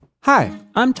Hi,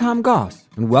 I'm Tom Goss,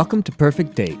 and welcome to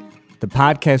Perfect Date, the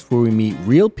podcast where we meet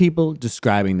real people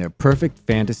describing their perfect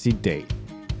fantasy date.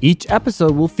 Each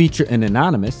episode will feature an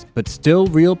anonymous, but still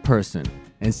real person.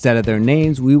 Instead of their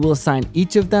names, we will assign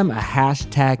each of them a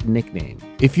hashtag nickname.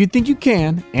 If you think you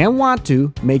can, and want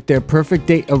to, make their perfect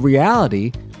date a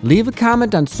reality, leave a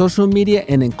comment on social media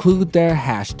and include their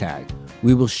hashtag.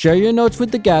 We will share your notes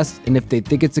with the guests, and if they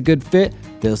think it's a good fit,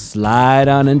 they'll slide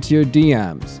on into your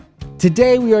DMs.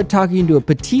 Today we are talking to a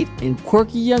petite and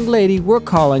quirky young lady we're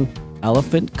calling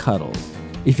Elephant Cuddles.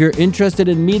 If you're interested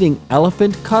in meeting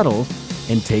Elephant Cuddles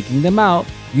and taking them out,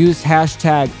 use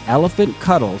hashtag Elephant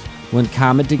Cuddles when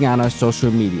commenting on our social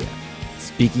media.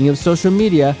 Speaking of social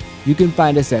media, you can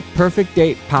find us at Perfect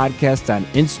Date Podcast on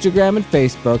Instagram and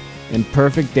Facebook and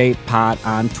Perfect Date Pod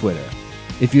on Twitter.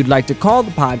 If you'd like to call the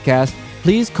podcast,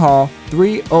 please call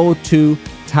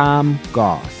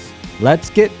 302-TOM-GOSS.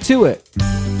 Let's get to it.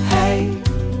 Hey,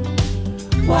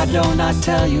 why don't I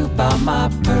tell you about my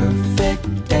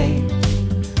perfect date?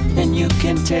 Then you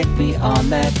can take me on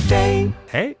that date.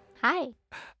 Hey. Hi.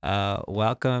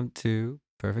 Welcome to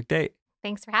Perfect Date.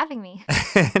 Thanks for having me.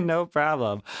 No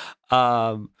problem.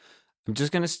 I'm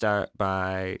just going to start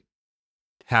by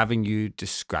having you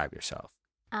describe yourself.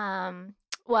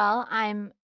 Well,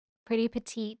 I'm pretty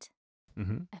petite.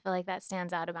 Mm-hmm. I feel like that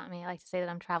stands out about me. I like to say that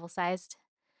I'm travel sized.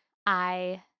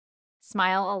 I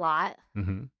smile a lot,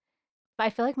 Mm-hmm. but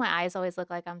I feel like my eyes always look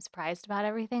like I'm surprised about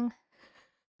everything.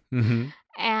 Mm-hmm.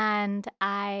 And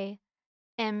I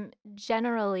am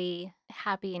generally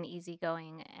happy and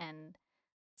easygoing and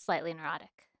slightly neurotic.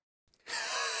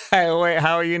 Hey, wait,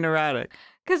 how are you neurotic?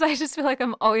 Because I just feel like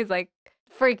I'm always like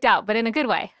freaked out, but in a good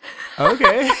way.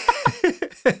 Okay.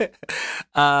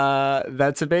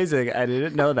 That's amazing. I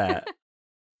didn't know that.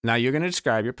 Now you're going to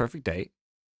describe your perfect date,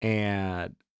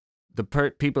 and the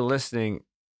people listening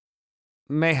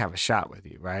may have a shot with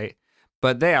you, right?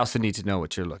 But they also need to know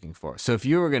what you're looking for. So if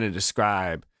you were going to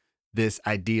describe this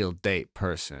ideal date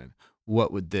person,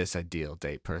 what would this ideal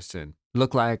date person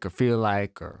look like or feel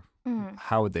like, or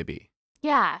how would they be?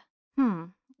 Yeah.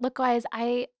 Look-wise,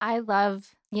 I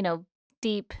love,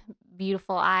 deep,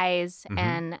 beautiful eyes Mhm.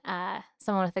 and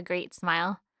someone with a great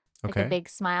smile, like Okay. a big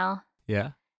smile.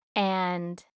 Yeah.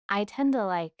 And I tend to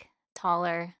like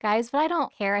taller guys, but I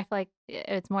don't care. I feel like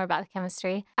it's more about the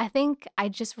chemistry. I think I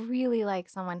just really like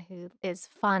someone who is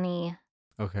funny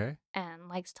Okay. and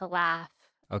likes to laugh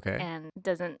Okay. and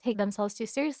doesn't take themselves too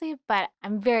seriously, but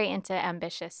I'm very into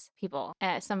ambitious people.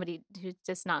 Somebody who's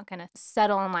just not going to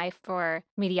settle in life for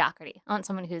mediocrity. I want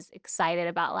someone who's excited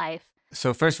about life.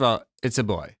 So first of all, it's a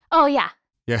boy. Oh, yeah,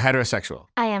 You're heterosexual.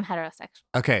 I am heterosexual.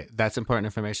 Okay, that's important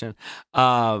information.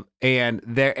 And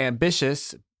they're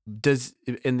ambitious,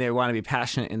 and they want to be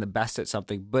passionate and the best at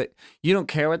something, but you don't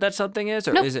care what that something is,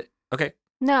 or Nope. is it okay?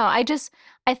 No, I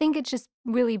think it's just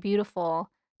really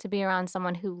beautiful to be around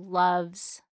someone who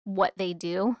loves what they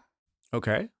do,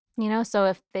 Okay. so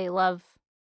if they love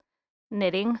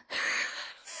knitting,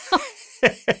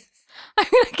 I mean,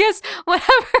 I guess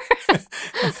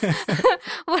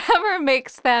whatever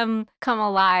makes them come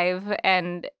alive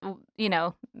and,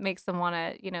 makes them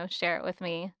want to, share it with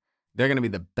me. They're gonna be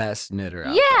the best knitter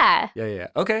out Yeah. there. Yeah.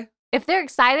 Okay. If they're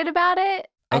excited about it,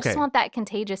 I Okay. just want that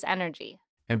contagious energy.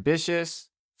 Ambitious,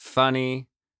 funny,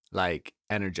 like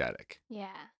energetic. Yeah.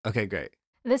 Okay, great.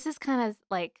 This is kind of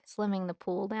like slimming the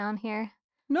pool down here,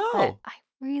 but No, I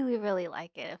really, really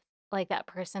like it if like that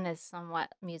person is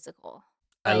somewhat musical.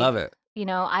 I love it.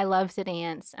 I love to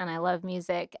dance and I love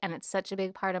music, and it's such a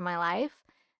big part of my life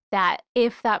that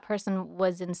if that person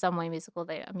was in some way musical,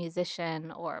 they're a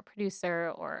musician or a producer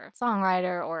or a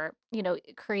songwriter or,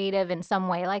 creative in some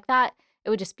way like that, it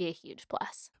would just be a huge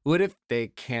plus. What if they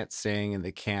can't sing and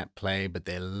they can't play, but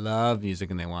they love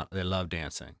music and they love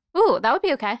dancing? Ooh, that would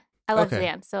be okay. I love to Okay.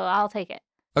 dance, so I'll take it.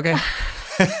 Okay.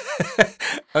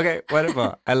 Okay,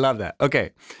 wonderful. I love that.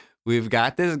 Okay. We've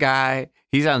got this guy.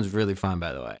 He sounds really fun,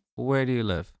 by the way. Where do you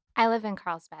live? I live in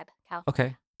Carlsbad, California.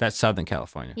 Okay. That's Southern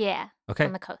California. Yeah, Okay.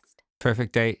 on the coast.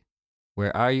 Perfect date.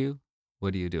 Where are you?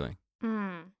 What are you doing?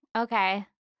 Okay.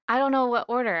 I don't know what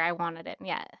order I wanted it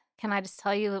yet. Can I just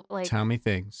tell you, like, Tell me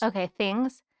things. okay,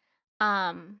 things?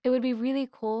 It would be really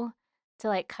cool to,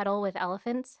 like, cuddle with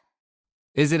elephants.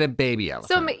 Is it a baby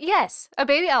elephant? Yes, a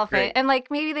baby elephant. Great. And, like,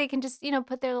 maybe they can just,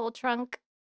 put their little trunk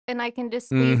and I can just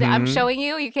squeeze it. I'm Mhm. showing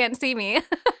you. You can't see me.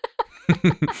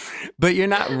 But you're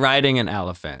not riding an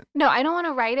elephant. No, I don't want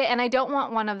to ride it. And I don't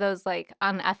want one of those, like,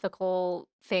 unethical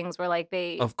things where, like,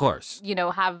 they, Of course.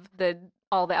 have the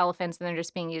all the elephants and they're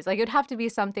just being used. Like it would have to be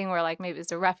something where like maybe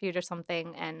it's a refuge or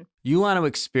something. And You want to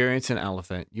experience an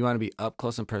elephant. You want to be up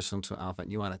close and personal to an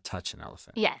elephant. You want to touch an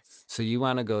elephant. yes, So you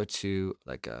want to go to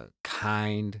like a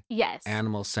kind yes,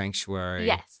 animal sanctuary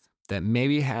yes. that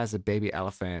maybe has a baby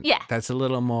elephant Yeah. that's a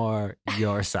little more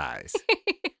your size.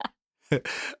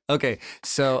 Okay,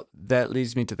 so that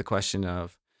leads me to the question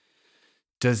of,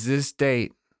 does this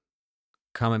date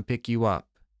come and pick you up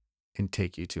and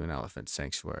take you to an elephant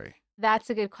sanctuary? That's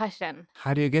a good question.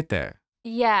 How do you get there?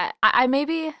 Yeah, I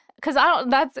maybe because I don't.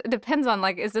 That depends on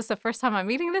like, is this the first time I'm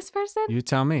meeting this person? You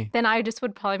tell me. Then I just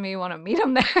would probably maybe want to meet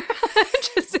him there,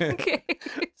 just in case.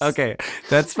 Okay,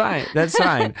 that's fine. That's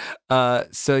fine.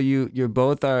 So you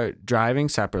both are driving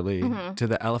separately Mhm. to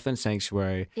the elephant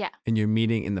sanctuary. Yeah. And you're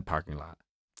meeting in the parking lot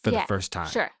for the Yeah, first time.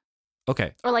 Sure.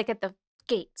 Okay. Or like at the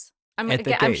gates. I'm At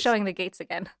the I'm gates. showing the gates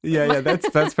again. Yeah, that's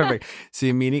perfect. So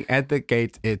you're meeting at the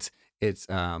gate. It's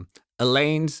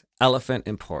Elaine's Elephant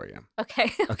Emporium.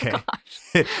 Okay. Okay.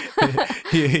 Gosh.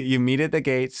 you meet at the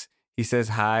gates. He says,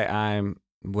 "Hi, I'm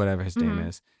whatever his name Mhm.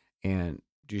 is." And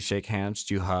do you shake hands?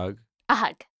 Do you hug? A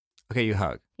hug. Okay, you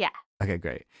hug. Yeah. Okay,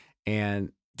 great.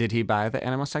 And did he buy the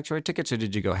animal sanctuary tickets or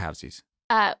did you go halvesies?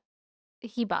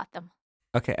 He bought them.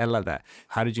 Okay, I love that.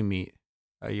 How did you meet?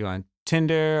 Are you on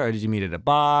Tinder or did you meet at a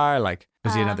bar? Like,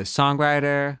 was he another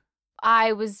songwriter?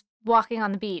 I was walking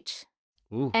on the beach,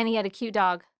 Ooh. and he had a cute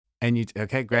dog, And you,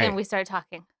 okay, great. and we started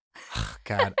talking.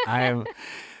 God,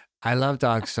 I love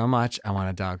dogs so much. I want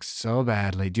a dog so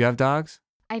badly. Do you have dogs?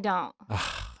 I don't.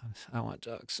 I want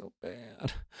dogs so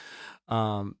bad.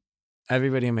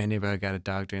 Everybody in my neighborhood got a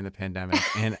dog during the pandemic,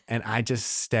 and I just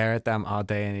stare at them all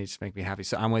day, and they just make me happy.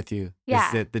 So I'm with you.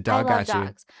 Yeah, The dog I love got you.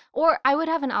 dogs. Or I would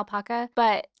have an alpaca,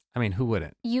 but I mean, who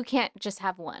wouldn't? you can't just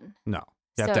have one. No,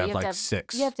 you have So to have like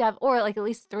 6. You have to have, or like at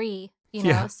least 3. You know.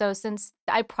 Yeah. So since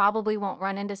I probably won't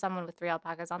run into someone with 3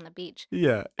 alpacas on the beach,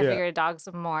 Yeah, I yeah. figured a dog's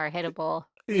a more hittable,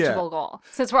 Yeah. reachable goal.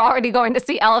 Since we're already going to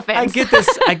see elephants. I get this.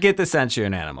 I get the sense you're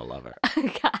an animal lover.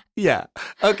 God. Yeah.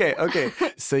 Okay.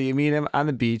 So you meet him on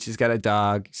the beach. He's got a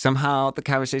dog. Somehow the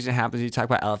conversation happens. You talk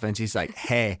about elephants. He's like,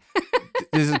 "Hey,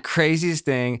 this is the craziest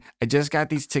thing. I just got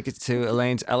these tickets to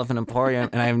Elaine's Elephant Emporium,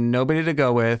 and I have nobody to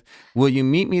go with. Will you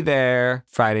meet me there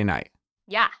Friday night?"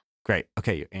 Yeah. Great.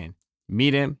 Okay, you're in.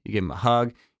 Meet him. You give him a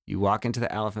hug. You walk into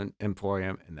the Elephant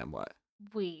Emporium, and then what?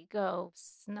 We go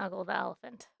snuggle the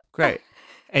elephant. Great.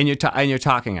 And you're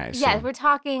talking, I assume. Yeah, we're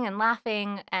talking and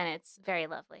laughing, and it's very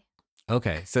lovely.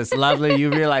 Okay, so it's lovely. You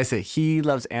realize that he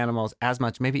loves animals as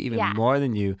much, maybe even Yeah. more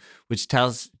than you, which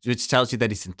tells you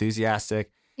that he's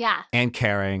enthusiastic Yeah. and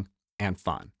caring and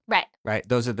fun. Right. Right?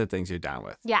 Those are the things you're down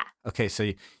with. Yeah. Okay, so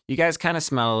you guys kind of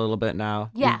smell a little bit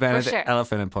now. Yeah, You've been for at the sure.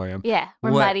 Elephant Emporium. Yeah.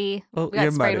 We're What- muddy. Oh, We got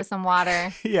you're sprayed muddy. with some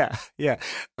water. Yeah.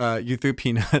 You threw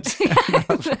peanuts.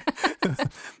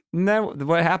 And then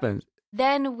what happened?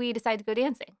 Then we decided to go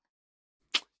dancing.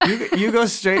 You go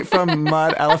straight from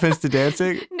mud elephants to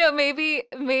dancing? No, maybe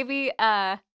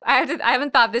I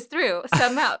haven't thought this through.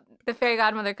 Somehow the fairy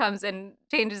godmother comes and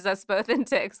changes us both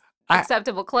into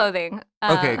acceptable clothing.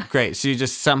 Okay, great. So you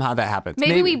just somehow that happens.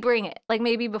 Maybe we bring it. Like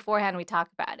maybe beforehand we talk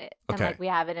about it. And Okay. like we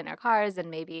have it in our cars and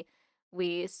maybe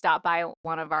we stop by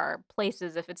one of our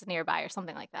places if it's nearby or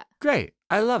something like that. Great.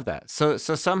 I love that. So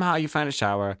somehow you find a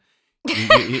shower.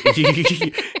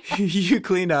 You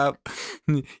clean up,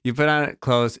 you put on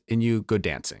clothes, and you go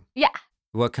dancing. Yeah.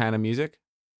 What kind of music?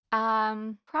 I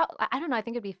don't know. I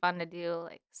think it'd be fun to do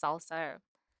like salsa or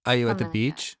Are you at the Something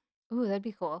like that. beach? ooh, that'd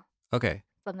be cool. Okay.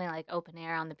 Something like open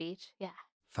air on the beach. Yeah.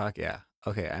 Fuck yeah.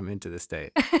 Okay, I'm into this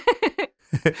date.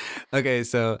 Okay,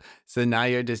 so now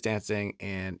you're just dancing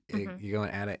and Mhm. you're going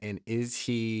at it. And is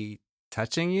he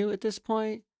touching you at this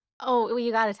point? Oh, well,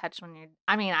 you gotta touch when you're.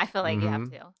 I mean, I feel like you have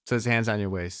Mhm. to. So his hands on your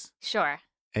waist Sure.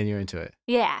 and you're into it.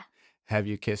 Yeah. Have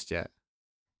you kissed yet?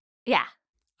 Yeah.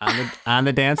 On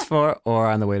the dance floor or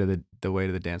on the way to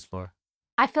the dance floor?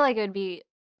 I feel like it would be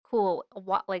cool,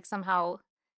 like somehow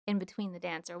in between the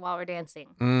dance or while we're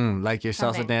dancing. Like you're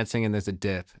salsa Something. dancing and there's a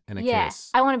dip and a Yeah. kiss.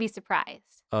 I want to be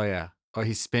surprised. Oh yeah. Or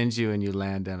he spins you and you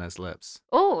land on his lips.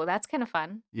 Oh, that's kind of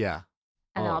fun. Yeah.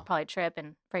 And then Oh. I'll probably trip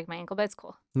and break my ankle, but it's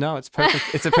cool. No, it's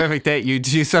perfect. It's a perfect date.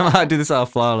 You somehow do this all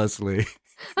flawlessly.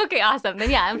 Okay, awesome. Then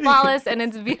yeah, I'm flawless and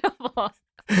it's beautiful.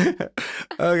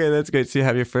 Okay, that's great. So you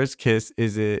have your first kiss.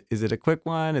 Is it a quick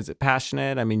one? Is it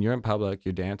passionate? I mean, you're in public,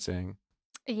 you're dancing.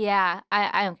 Yeah,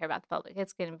 I don't care about the public.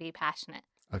 It's gonna be passionate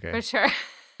Okay. for sure.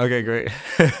 Okay, great.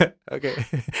 Okay.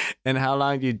 And how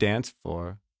long do you dance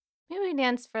for? Maybe we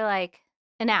dance for like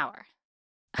an hour.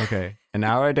 Okay. An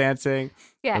hour of dancing,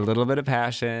 Yeah. a little bit of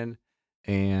passion.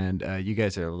 and you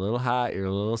guys are a little hot. You're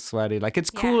a little sweaty. Like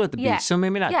it's Yeah. cool at the beach, Yeah. so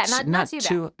maybe not Yeah, not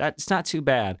too bad. That's not too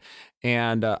bad.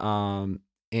 And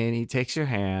he takes your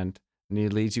hand and he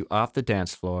leads you off the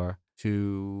dance floor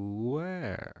to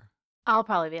where? I'll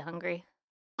probably be hungry.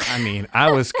 I mean,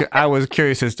 I was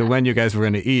curious as to when you guys were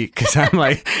going to eat because I'm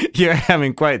like, you're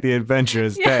having quite the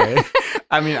adventurous day.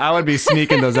 I mean, I would be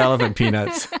sneaking those elephant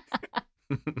peanuts.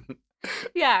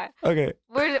 Yeah. Okay.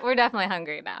 We're definitely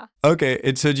hungry now. Okay.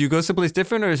 And so do you go someplace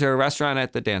different or is there a restaurant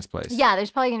at the dance place? Yeah,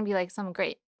 there's probably gonna be like some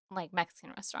great like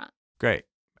Mexican restaurant. Great.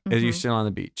 Are you Mhm. still on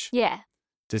the beach? Yeah.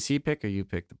 Does he pick or you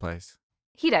pick the place?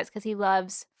 He does because he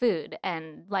loves food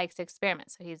and likes to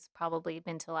experiment. So he's probably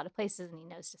been to a lot of places and he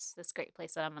knows just this great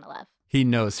place that I'm gonna love. He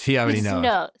knows. He already He just knows.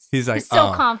 knows. He's like, so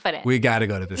 "Oh, confident. We got to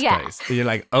go to this Yeah. place. And you're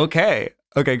like, okay,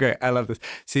 great. I love this.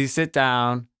 So you sit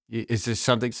down. Is there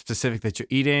something specific that you're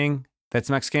eating that's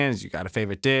Mexican? Is you got a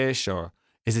favorite dish or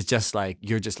is it just like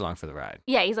you're just along for the ride?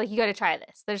 Yeah, he's like, you got to try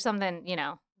this. There's something,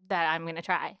 that I'm gonna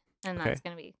try, and Okay. that's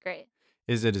gonna be great.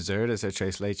 Is there dessert? Is there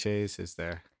tres leches? Is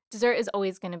there? Dessert is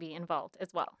always gonna be involved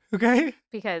as well Okay.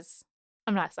 because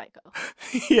I'm not a psycho.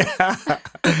 Yeah.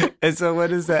 And so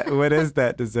what is that? What is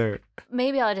that dessert?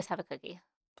 Maybe I'll just have a cookie.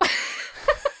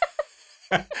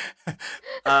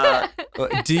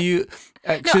 Do you?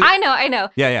 No, I know.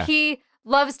 Yeah. He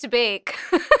loves to bake.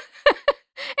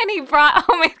 And he brought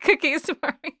homemade cookies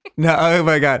for me. No, oh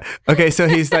my God. Okay, so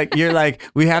he's like, you're like,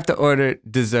 we have to order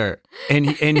dessert. And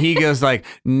he goes like,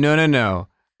 no.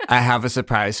 I have a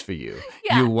surprise for you.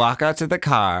 Yeah. You walk out to the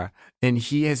car and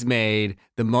he has made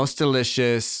the most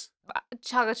delicious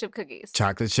Chocolate chip cookies.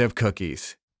 chocolate chip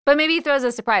cookies. But maybe he throws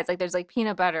a surprise, like there's like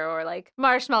peanut butter or like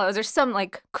marshmallows or some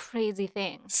like crazy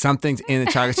thing. Something's in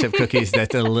the chocolate chip cookies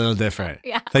that's a little different.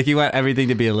 Yeah. Like you want everything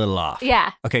to be a little off.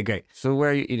 Yeah. Okay, great. So where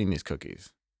are you eating these cookies?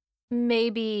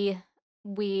 Maybe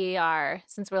we are,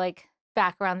 since we're like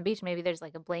back around the beach, maybe there's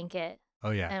like a blanket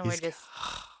Oh yeah. and we're just,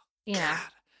 you know. God,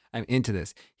 I'm into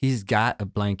this. He's got a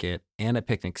blanket and a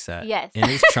picnic set Yes. in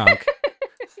his trunk.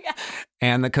 Yeah.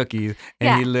 And the cookies. And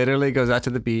Yeah. he literally goes out to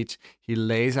the beach. He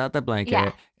lays out the blanket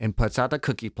Yeah. and puts out the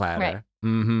cookie platter. Right.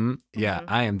 Mm-hmm. Yeah, Mhm.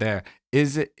 I am there.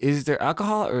 Is there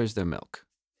alcohol or is there milk?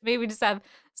 Maybe we just have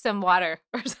some water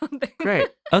or something. Great.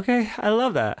 Okay. I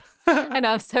love that. I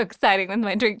know, I'm so excited with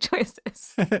my drink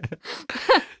choices.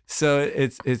 So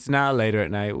it's now later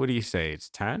at night. What do you say? It's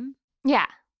 10? Yeah.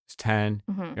 It's 10.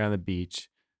 Hmm. You're on the beach.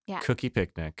 Yeah. Cookie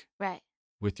picnic Right.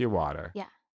 with your water. Yeah.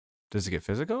 Does it get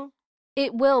physical?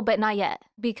 It will, but not yet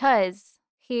because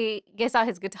he gets out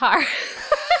his guitar.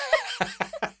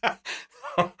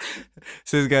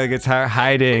 So he's got a guitar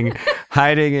hiding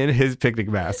in his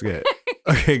picnic basket.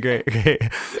 Okay, great.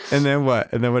 And then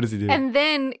what? And then what does he do? And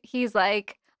then he's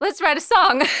like, let's write a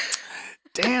song.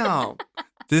 Damn.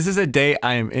 This is a date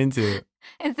I am into.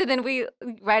 And so then we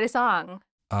write a song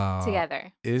Uh,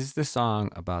 together. Is the song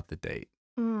about the date?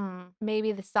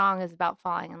 Maybe the song is about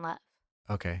falling in love.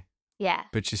 Okay. Yeah.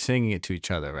 But you're singing it to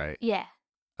each other, right? Yeah.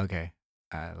 Okay.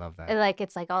 I love that. And like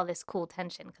it's like all this cool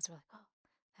tension because we're like, oh,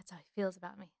 that's how he feels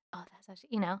about me. Oh, that's how she,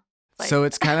 Like, So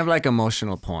it's kind of like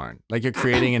emotional porn. Like you're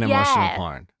creating an emotional Yeah.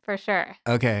 porn. for sure.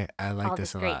 Okay. I like All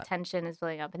this this a great lot. tension is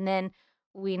building up. And then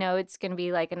we know it's going to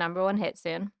be like a #1 hit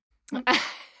soon.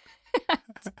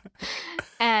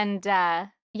 And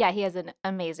yeah, he has an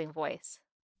amazing voice.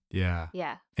 Yeah.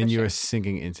 Yeah. And for you sure. are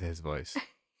singing into his voice.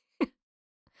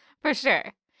 For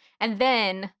sure. And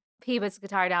then he puts the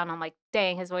guitar down. I'm like,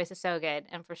 dang, his voice is so good.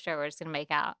 And for sure, we're just going to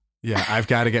make out. Yeah. I've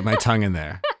got to get my tongue in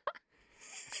there.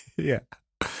 Yeah.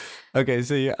 Okay.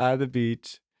 So you're on the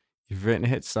beach. You've written a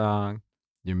hit song.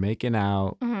 You're making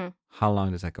out. Hmm. How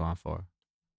long does that go on for?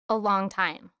 A long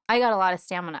time. I got a lot of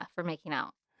stamina for making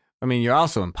out. I mean, you're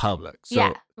also in public. So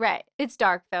Yeah, right. It's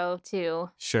dark though,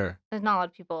 too. Sure. There's not a lot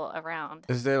of people around.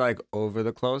 Is there like over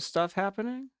the clothes stuff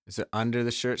happening? Is there under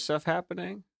the shirt stuff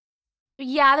happening?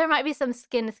 Yeah, there might be some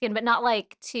skin to skin, but not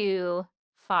like too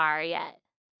far yet.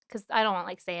 Because I don't want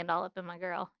like sand all up in my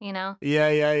girl, Yeah.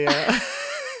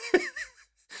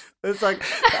 It's like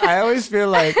I always feel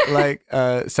like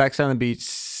sex on the beach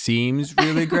seems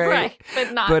really great, Right,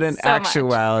 but not but in so much.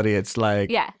 actuality, it's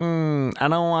like, Yeah. I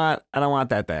don't want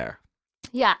that there.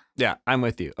 Yeah. Yeah, I'm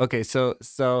with you. Okay, so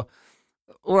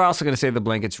we're also gonna say the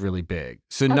blanket's really big,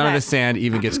 so none of Okay. the sand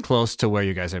even gets close to where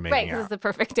you guys are Right, making because out. it's the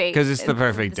perfect date. 'Cause it's the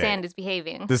perfect The date. sand is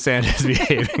behaving. The sand is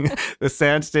behaving. The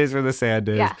sand stays where the sand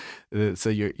is. Yeah. So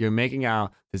you're making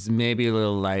out. There's maybe a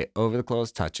little light over the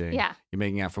clothes touching. Yeah. You're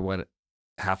making out for what?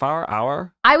 Half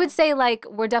hour? I would say like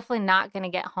we're definitely not going to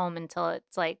get home until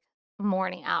it's like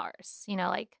morning hours,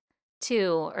 like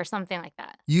 2 or something like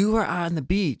that. You were on the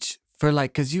beach for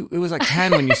like, because it was like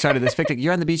 10 when you started this picnic.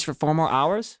 You're on the beach for 4 more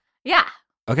hours? Yeah.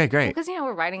 Okay, great. Because,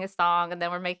 we're writing a song and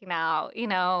then we're making out,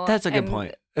 That's a good and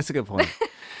point. That's a good point.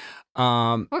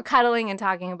 we're cuddling and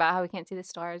talking about how we can't see the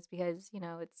stars because,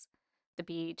 it's the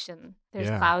beach and there's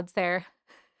clouds there.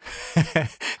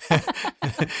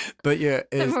 But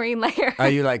The marine layer. are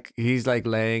you like, he's like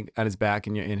laying on his back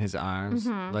and you're in his arms,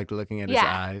 Mhm. like looking at his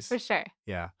eyes? For sure.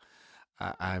 Yeah.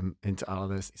 I'm into all of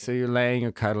this. So you're laying,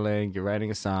 you're cuddling, you're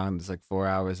writing a song. There's like 4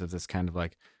 hours of this kind of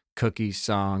like cookie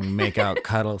song, make out,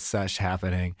 cuddle sesh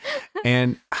happening.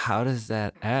 And how does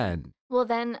that end? Well,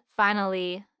 then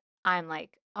finally, I'm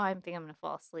like, oh, I think I'm going to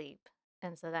fall asleep.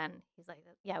 And so then he's like,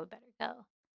 yeah, we better go.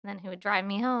 And then he would drive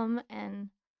me home and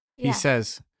He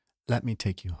says, let me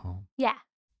take you home. Yeah.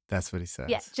 That's what he says.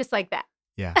 Yeah, just like that.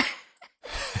 Yeah.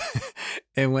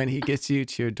 And when he gets you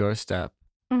to your doorstep,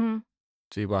 hmm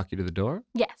does he walk you to the door?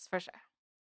 Yes, for sure.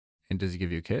 And does he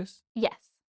give you a kiss? Yes.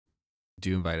 Do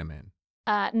you invite him in?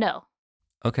 No,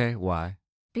 Okay, why?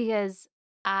 because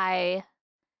I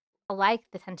like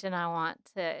the tension. I want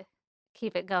to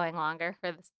keep it going longer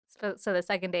for this. So the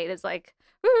second date is like,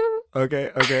 woo.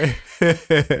 Okay.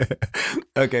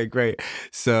 Okay, great.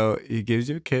 So he gives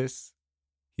you a kiss.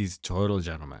 He's a total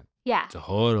gentleman. Yeah.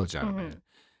 Total gentleman.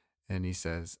 And he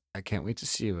says, I can't wait to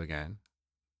see you again.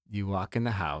 You walk in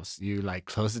the house, you like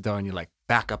close the door and you like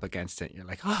back up against it. You're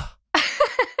like, oh.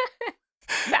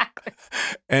 Exactly.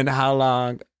 And how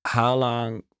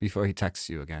long before he texts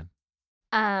you again?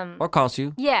 Or calls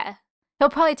you? Yeah. He'll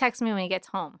probably text me when he gets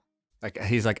home. Like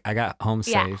he's like, I got home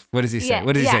Yeah. safe. What does he say? Yeah,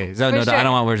 What does he say? No, for I don't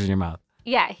sure. want words in your mouth.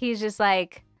 Yeah, he's just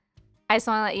like, I just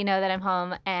want to let you know that I'm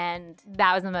home, and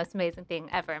that was the most amazing thing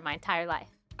ever in my entire life.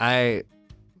 I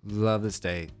love this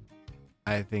date.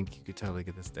 I think you could totally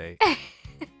get this date.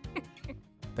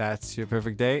 That's your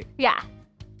perfect date? Yeah.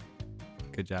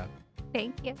 Good job.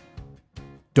 Thank you.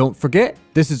 Don't forget,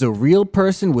 this is a real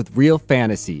person with real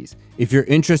fantasies. If you're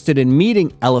interested in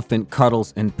meeting Elephant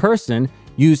Cuddles in person,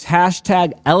 use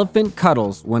hashtag Elephant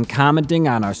Cuddles when commenting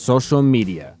on our social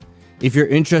media. If you're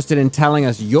interested in telling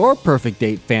us your perfect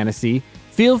date fantasy,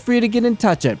 feel free to get in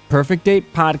touch at Perfect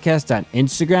Date Podcast on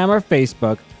Instagram or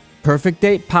Facebook, Perfect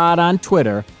Date Pod on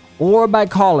Twitter, or by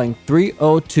calling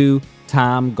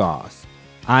 302-TOM-GOSS.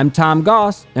 I'm Tom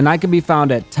Goss, and I can be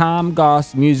found at Tom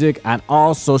Goss Music on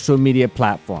all social media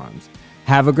platforms.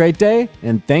 Have a great day,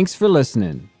 and thanks for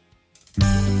listening.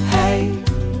 Hey,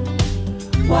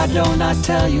 why don't I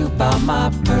tell you about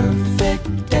my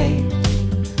perfect day?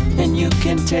 And you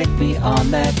can take me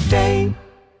on that date.